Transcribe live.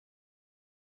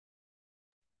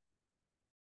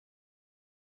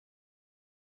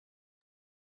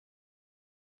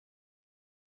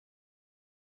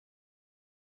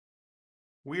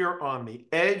We are on the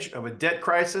edge of a debt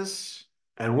crisis,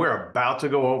 and we're about to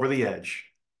go over the edge.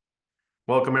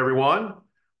 Welcome, everyone.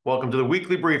 Welcome to the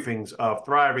weekly briefings of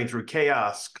Thriving Through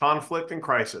Chaos, Conflict, and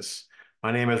Crisis.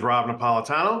 My name is Rob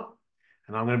Napolitano,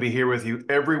 and I'm going to be here with you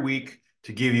every week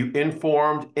to give you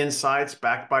informed insights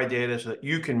backed by data so that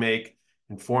you can make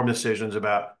informed decisions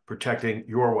about protecting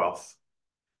your wealth.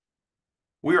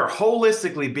 We are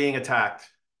holistically being attacked,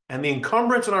 and the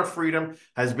encumbrance on our freedom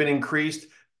has been increased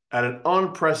at an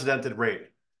unprecedented rate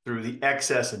through the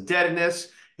excess indebtedness,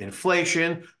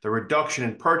 inflation, the reduction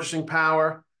in purchasing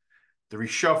power, the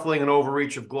reshuffling and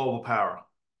overreach of global power.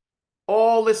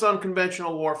 All this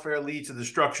unconventional warfare leads to the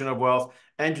destruction of wealth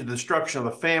and to the destruction of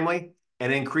the family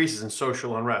and increases in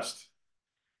social unrest.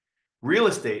 Real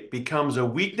estate becomes a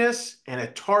weakness and a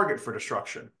target for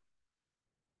destruction.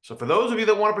 So for those of you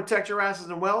that want to protect your assets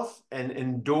and wealth and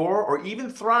endure or even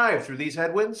thrive through these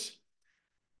headwinds,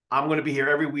 I'm going to be here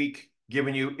every week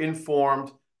giving you informed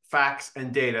facts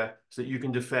and data so that you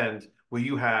can defend what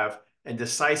you have and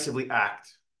decisively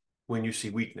act when you see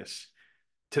weakness.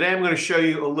 Today, I'm going to show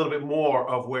you a little bit more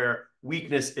of where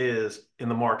weakness is in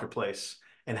the marketplace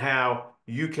and how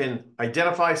you can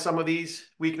identify some of these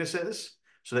weaknesses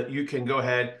so that you can go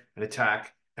ahead and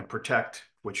attack and protect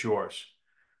what's yours.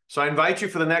 So I invite you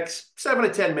for the next 7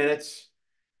 to 10 minutes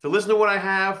to listen to what I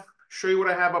have, show you what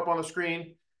I have up on the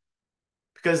screen,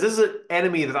 because this is an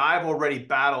enemy that I've already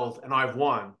battled and I've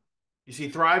won. You see,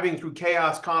 thriving through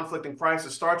chaos, conflict, and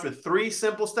crisis starts with 3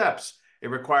 simple steps.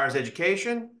 It requires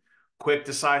education, quick,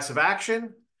 decisive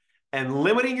action, and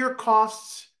limiting your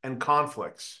costs and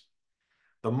conflicts.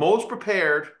 The most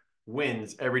prepared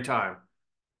wins every time.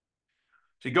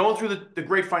 So going through the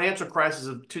great financial crisis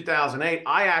of 2008,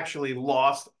 I actually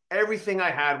lost everything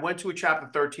I had, went to a Chapter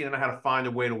 13, and I had to find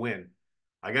a way to win.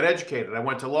 I got educated. I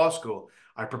went to law school.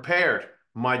 I prepared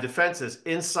my defenses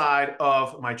inside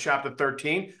of my Chapter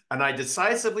 13, and I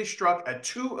decisively struck at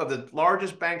 2 of the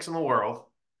largest banks in the world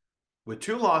with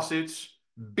 2 lawsuits,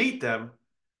 beat them,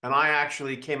 and I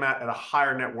actually came out at a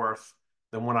higher net worth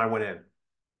than when I went in.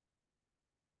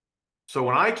 So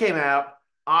when I came out,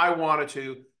 I wanted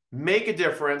to make a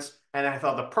difference, and I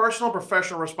felt the personal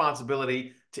professional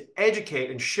responsibility to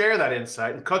educate and share that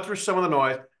insight and cut through some of the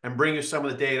noise and bring you some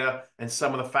of the data and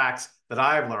some of the facts that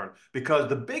I've learned. Because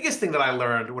the biggest thing that I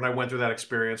learned when I went through that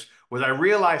experience was I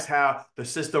realized how the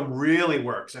system really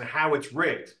works and how it's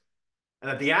rigged. And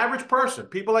that the average person,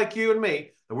 people like you and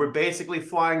me, that we're basically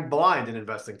flying blind in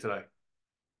investing today.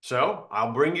 So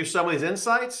I'll bring you some of these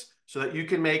insights so that you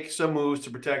can make some moves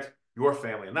to protect your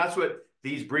family. And that's what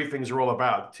these briefings are all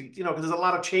about, because there's a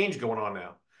lot of change going on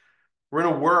now. We're in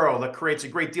a world that creates a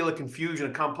great deal of confusion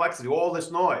and complexity, all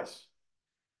this noise.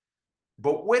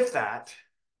 But with that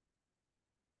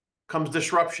comes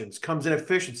disruptions, comes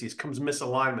inefficiencies, comes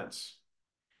misalignments.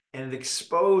 And it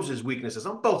exposes weaknesses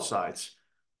on both sides.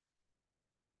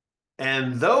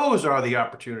 And those are the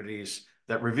opportunities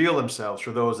that reveal themselves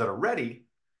for those that are ready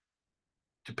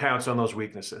to pounce on those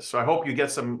weaknesses. So I hope you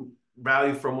get some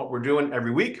value from what we're doing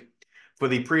every week. For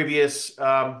the previous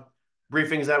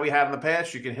briefings that we had in the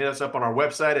past, you can hit us up on our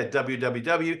website at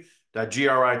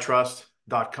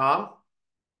www.gritrust.com.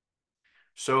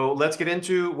 So let's get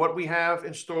into what we have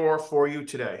in store for you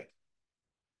today.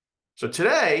 So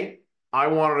today, I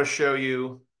wanted to show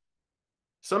you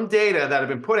some data that have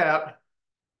been put out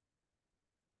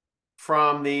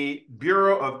from the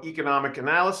Bureau of Economic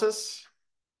Analysis.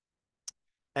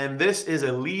 And this is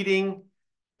a leading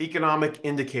economic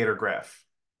indicator graph.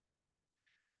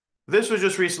 This was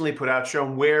just recently put out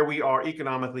showing where we are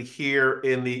economically here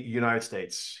in the United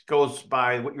States. It goes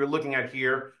by what you're looking at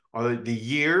here are the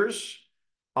years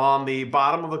on the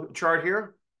bottom of the chart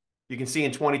here. You can see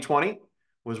in 2020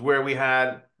 was where we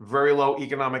had very low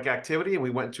economic activity and we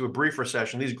went to a brief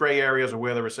recession. These gray areas are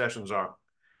where the recessions are.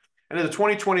 And in the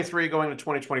 2023 going to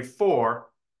 2024,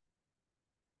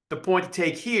 the point to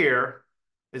take here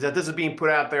is that this is being put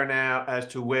out there now as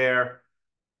to where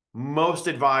most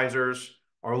advisors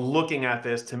are looking at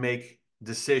this to make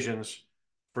decisions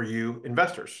for you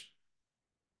investors.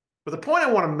 But the point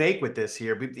I want to make with this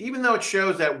here, even though it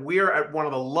shows that we're at one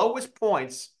of the lowest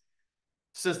points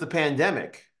since the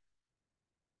pandemic,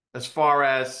 as far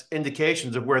as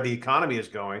indications of where the economy is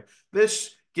going,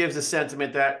 this gives a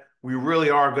sentiment that we really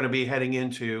are going to be heading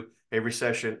into a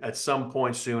recession at some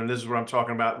point soon. And this is what I'm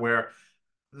talking about, where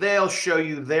they'll show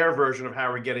you their version of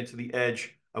how we're getting to the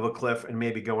edge of a cliff and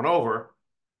maybe going over.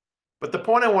 But the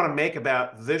point I want to make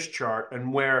about this chart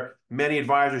and where many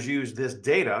advisors use this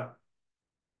data,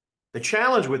 the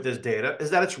challenge with this data is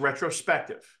that it's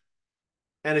retrospective.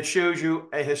 And it shows you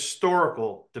a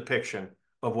historical depiction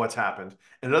of what's happened.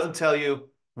 And it doesn't tell you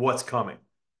what's coming.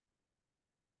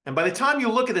 And by the time you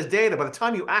look at this data, by the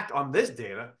time you act on this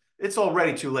data, it's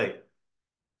already too late.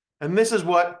 And this is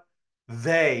what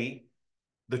many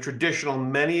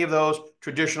of those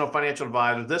traditional financial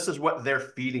advisors, this is what they're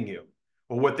feeding you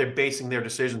or what they're basing their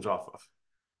decisions off of.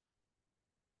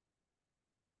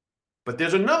 But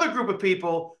there's another group of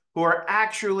people who are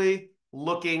actually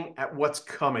looking at what's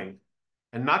coming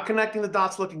and not connecting the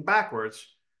dots looking backwards,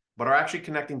 but are actually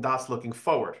connecting dots looking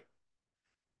forward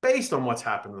based on what's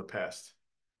happened in the past.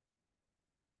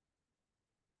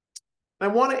 I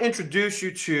want to introduce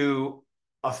you to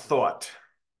a thought.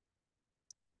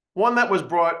 One that was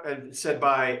said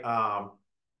by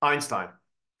Einstein.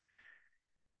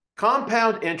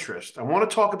 Compound interest. I want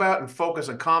to talk about and focus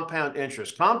on compound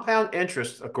interest. Compound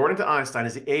interest, according to Einstein,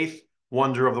 is the eighth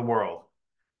wonder of the world.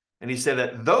 And he said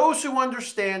that those who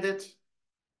understand it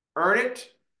earn it,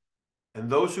 and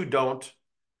those who don't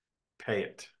pay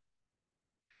it.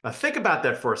 Now think about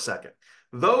that for a second.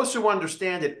 Those who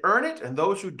understand it earn it, and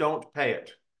those who don't pay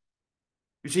it.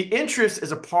 You see, interest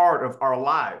is a part of our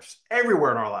lives,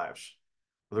 everywhere in our lives.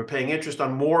 They're paying interest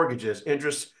on mortgages,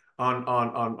 interest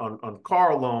on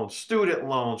car loans, student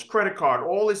loans, credit card,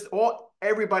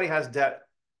 everybody has debt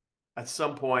at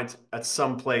some point, at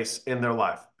some place in their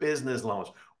life, business loans.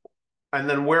 And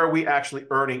then where are we actually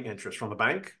earning interest? From the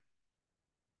bank?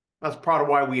 That's part of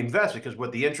why we invest, because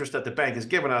what the interest that the bank has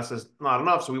given us is not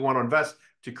enough. So we want to invest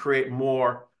to create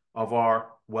more of our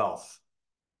wealth.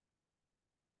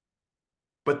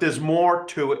 But there's more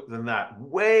to it than that.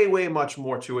 Way, way much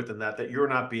more to it than that, that you're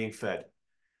not being fed.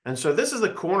 And so this is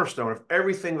the cornerstone of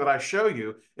everything that I show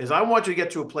you, is I want you to get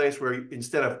to a place where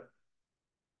instead of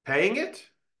paying it,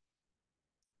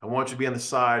 I want you to be on the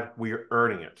side where you're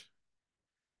earning it.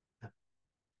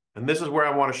 And this is where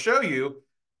I want to show you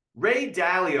Ray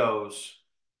Dalio's.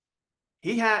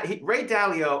 Ray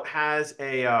Dalio has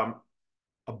a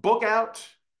book out.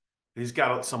 He's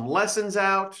got some lessons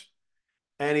out.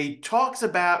 And he talks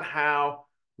about how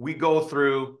we go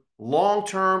through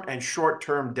long-term and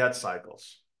short-term debt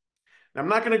cycles. Now, I'm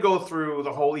not going to go through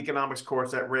the whole economics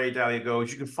course that Ray Dalio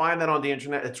goes. You can find that on the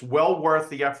internet. It's well worth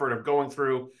the effort of going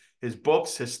through his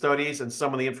books, his studies, and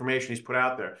some of the information he's put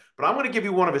out there. But I'm going to give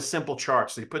you one of his simple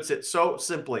charts. He puts it so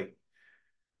simply.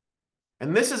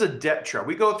 And this is a debt chart.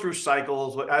 We go through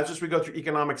cycles. We go through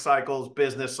economic cycles,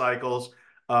 business cycles,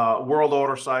 world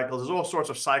order cycles. There's all sorts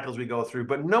of cycles we go through,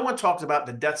 but no one talks about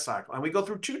the debt cycle. And we go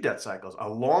through two debt cycles, a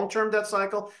long-term debt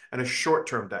cycle and a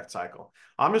short-term debt cycle.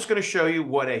 I'm just going to show you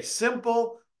what a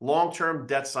simple long-term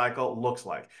debt cycle looks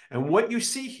like. And what you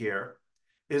see here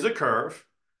is a curve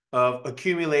of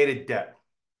accumulated debt.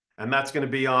 And that's going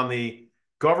to be on the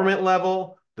government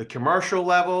level, the commercial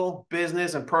level,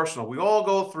 business, and personal. We all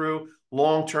go through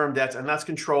long-term debts, and that's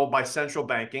controlled by central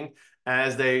banking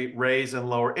as they raise and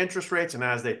lower interest rates, and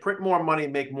as they print more money,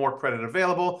 make more credit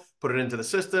available, put it into the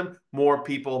system, more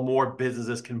people, more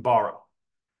businesses can borrow.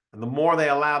 And the more they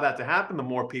allow that to happen, the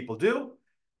more people do,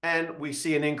 and we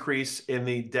see an increase in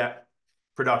the debt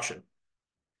production.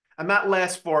 And that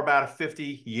lasts for about a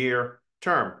 50-year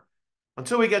term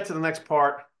until we get to the next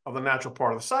part of the natural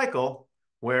part of the cycle,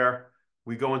 where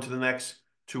we go into the next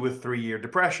 2 or 3 year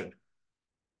depression.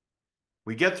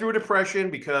 We get through a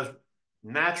depression because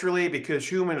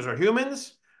humans are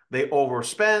humans, they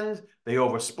overspend, they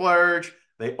oversplurge,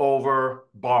 they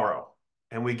overborrow.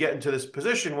 And we get into this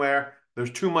position where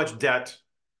there's too much debt,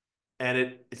 and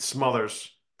it smothers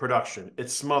production.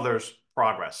 It smothers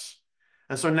progress.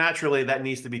 And so naturally that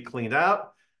needs to be cleaned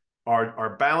out.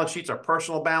 Our balance sheets, our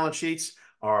personal balance sheets,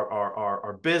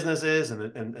 our businesses and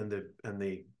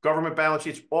the government balance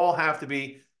sheets all have to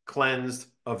be cleansed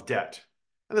of debt.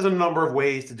 And there's a number of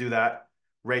ways to do that.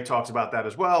 Ray talks about that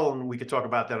as well, and we could talk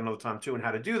about that another time too, and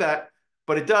how to do that.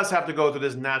 But it does have to go through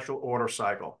this natural order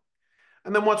cycle.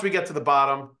 And then once we get to the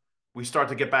bottom, we start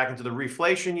to get back into the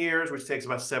reflation years, which takes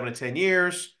about 7 to 10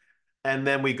 years. And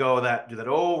then we do that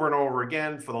over and over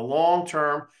again for the long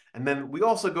term. And then we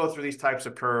also go through these types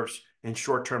of curves in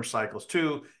short-term cycles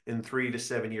too, in 3 to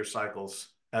 7 year cycles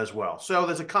as well. So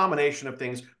there's a combination of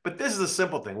things, but this is a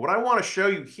simple thing. What I want to show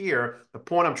you here, the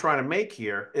point I'm trying to make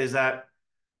here, is that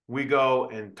we go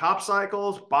in top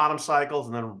cycles, bottom cycles,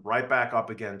 and then right back up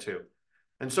again too.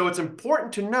 And so it's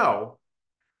important to know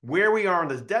where we are in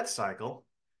this debt cycle,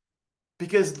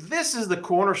 because this is the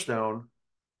cornerstone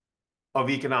of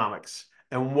economics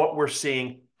and what we're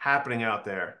seeing happening out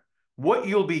there. What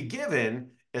you'll be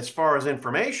given as far as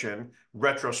information,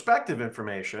 retrospective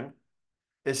information,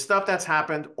 is stuff that's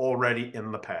happened already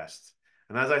in the past.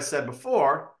 And as I said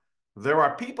before, there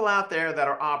are people out there that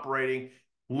are operating,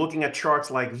 looking at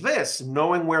charts like this,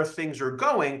 knowing where things are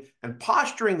going and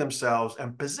posturing themselves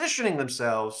and positioning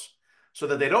themselves so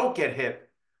that they don't get hit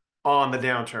on the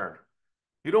downturn.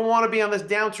 You don't want to be on this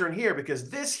downturn here, because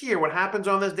this here, what happens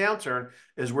on this downturn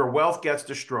is where wealth gets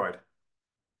destroyed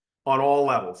on all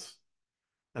levels.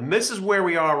 And this is where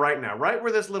we are right now, right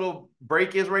where this little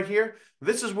break is right here.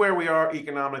 This is where we are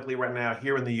economically right now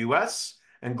here in the US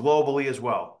and globally as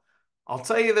well. I'll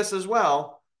tell you this as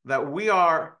well, that we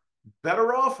are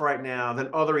better off right now than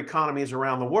other economies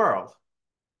around the world.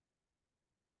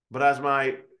 But as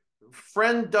my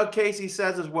friend Doug Casey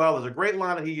says as well, there's a great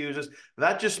line that he uses,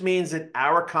 that just means that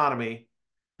our economy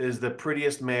is the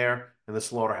prettiest mare in the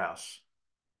slaughterhouse.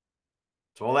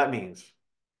 That's all that means.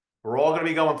 We're all going to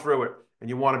be going through it, and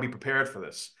you want to be prepared for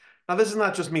this. Now, this is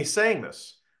not just me saying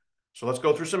this. So let's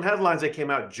go through some headlines that came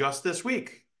out just this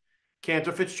week.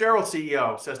 Cantor Fitzgerald,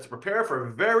 CEO, says to prepare for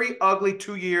a very ugly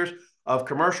 2 years of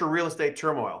commercial real estate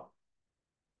turmoil.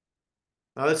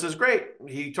 Now, this is great.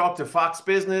 He talked to Fox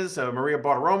Business, Maria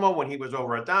Bartiromo, when he was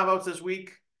over at Davos this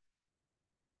week.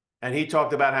 And he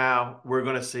talked about how we're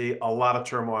going to see a lot of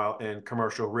turmoil in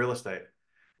commercial real estate.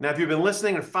 Now, if you've been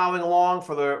listening and following along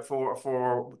for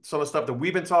some of the stuff that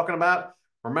we've been talking about,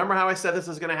 remember how I said this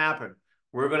is going to happen.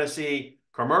 We're going to see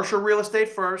commercial real estate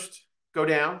first go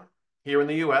down here in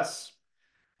the US.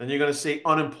 Then you're going to see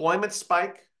unemployment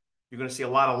spike. You're going to see a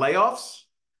lot of layoffs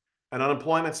and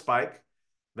unemployment spike.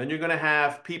 Then you're going to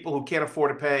have people who can't afford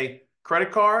to pay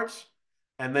credit cards.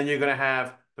 And then you're going to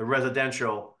have the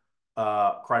residential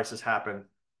crisis happen,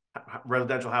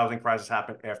 residential housing crisis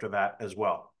happen after that as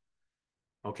well.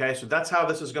 Okay, so that's how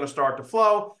this is going to start to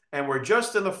flow. And we're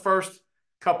just in the first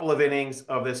couple of innings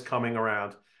of this coming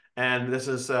around. And this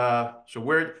is,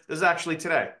 this is actually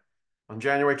today, on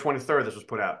January 23rd, this was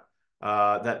put out.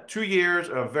 That 2 years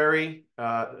of very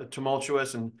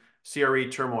tumultuous and CRE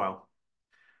turmoil.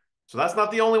 So that's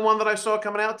not the only one that I saw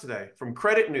coming out today. From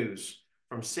Credit News,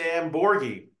 from Sam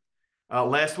Borghi,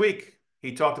 last week,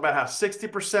 he talked about how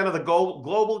 60% of the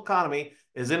global economy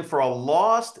is in for a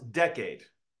lost decade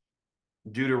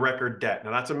due to record debt.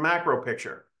 Now, that's a macro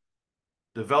picture.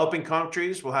 Developing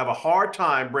countries will have a hard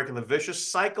time breaking the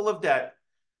vicious cycle of debt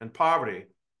and poverty,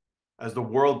 as the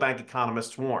World Bank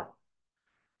economists warn.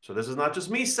 So this is not just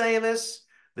me saying this.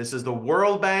 This is the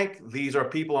World Bank. These are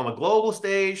people on the global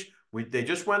stage. They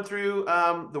just went through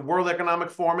the World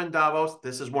Economic Forum in Davos.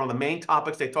 This is one of the main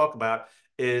topics they talk about,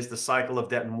 is the cycle of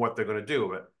debt and what they're going to do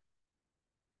with it.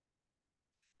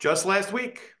 Just last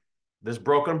week, this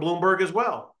broke on Bloomberg as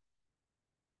well.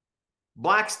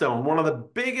 Blackstone, one of the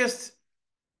biggest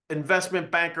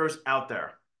investment bankers out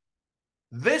there.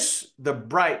 The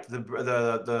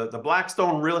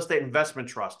Blackstone Real Estate Investment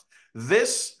Trust,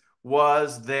 this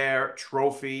was their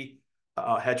trophy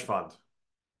hedge fund,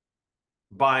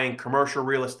 buying commercial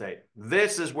real estate.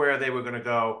 This is where they were going to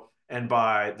go and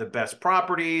buy the best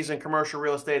properties in commercial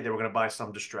real estate. They were going to buy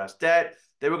some distressed debt.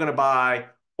 They were going to buy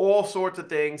all sorts of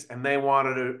things, and they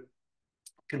wanted to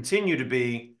continue to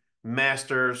be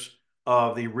masters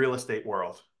of the real estate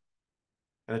world.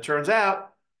 And it turns out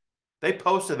they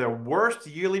posted their worst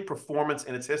yearly performance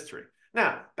in its history.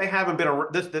 Now, they haven't been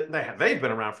they've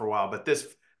been around for a while, but this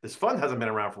fund hasn't been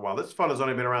around for a while. This fund has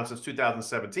only been around since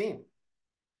 2017.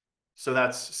 So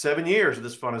that's 7 years that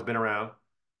this fund has been around.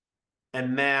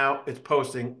 And now it's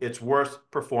posting its worst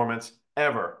performance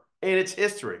ever in its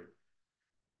history.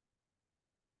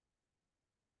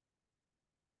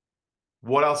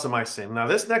 What else am I seeing? Now,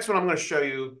 this next one I'm going to show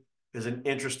you is an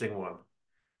interesting one.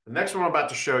 The next one I'm about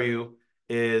to show you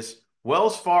is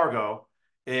Wells Fargo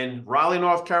in Raleigh,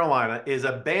 North Carolina, is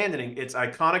abandoning its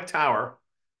iconic tower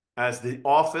as the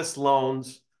office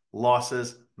loans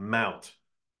losses mount.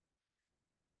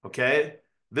 Okay?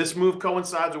 This move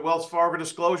coincides with Wells Fargo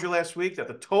disclosure last week that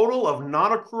the total of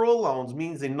non-accrual loans,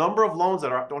 means the number of loans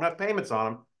that don't have payments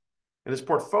on them in its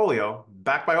portfolio,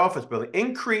 backed by office building,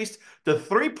 increased to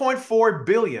 $3.4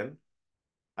 billion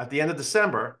at the end of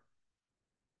December.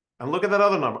 And look at that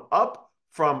other number, up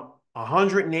from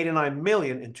 $189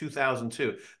 million in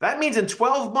 2002. That means in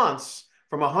 12 months,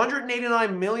 from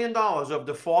 $189 million of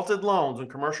defaulted loans and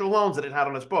commercial loans that it had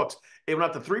on its books, it went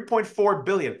up to $3.4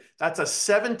 billion. That's a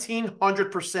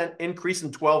 1,700% increase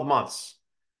in 12 months.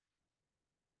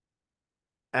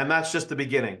 And that's just the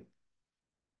beginning.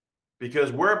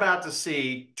 Because we're about to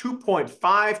see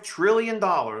 $2.5 trillion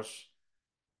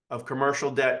of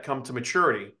commercial debt come to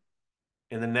maturity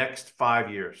in the next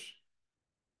 5 years.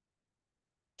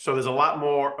 So there's a lot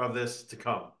more of this to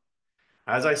come.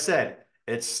 As I said,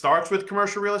 it starts with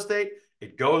commercial real estate,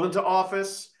 it goes into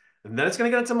office, and then it's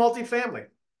going to get into multifamily.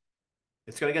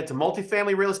 It's going to get to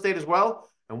multifamily real estate as well,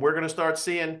 and we're going to start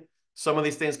seeing some of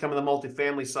these things come in the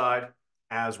multifamily side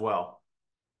as well.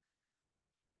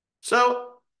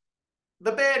 So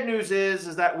The bad news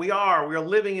is that we are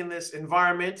living in this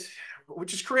environment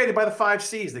which is created by the 5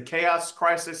 C's: the chaos,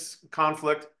 crisis,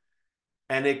 conflict,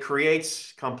 and it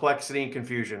creates complexity and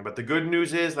confusion. But the good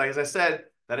news is, like as I said,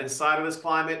 that inside of this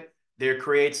climate, there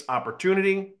creates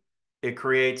opportunity. It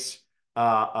creates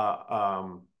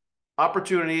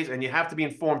opportunities, and you have to be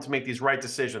informed to make these right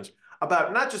decisions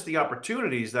about not just the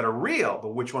opportunities that are real,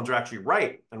 but which ones are actually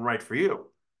right and right for you.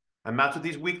 And that's what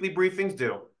these weekly briefings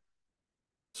do.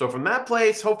 So from that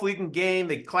place, hopefully you can gain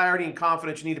the clarity and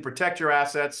confidence you need to protect your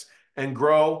assets and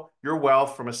grow your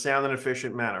wealth from a sound and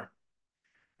efficient manner.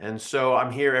 And so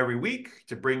I'm here every week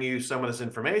to bring you some of this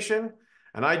information.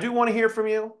 And I do want to hear from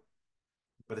you,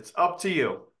 but it's up to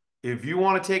you. If you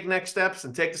want to take next steps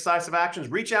and take decisive actions,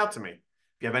 reach out to me. If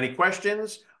you have any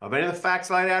questions of any of the facts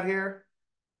laid out here,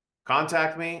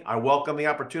 contact me. I welcome the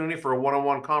opportunity for a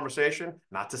one-on-one conversation,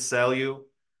 not to sell you,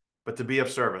 but to be of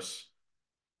service.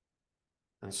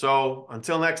 And so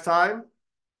until next time,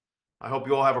 I hope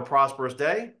you all have a prosperous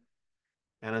day.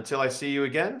 And until I see you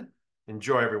again,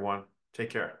 enjoy, everyone.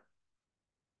 Take care.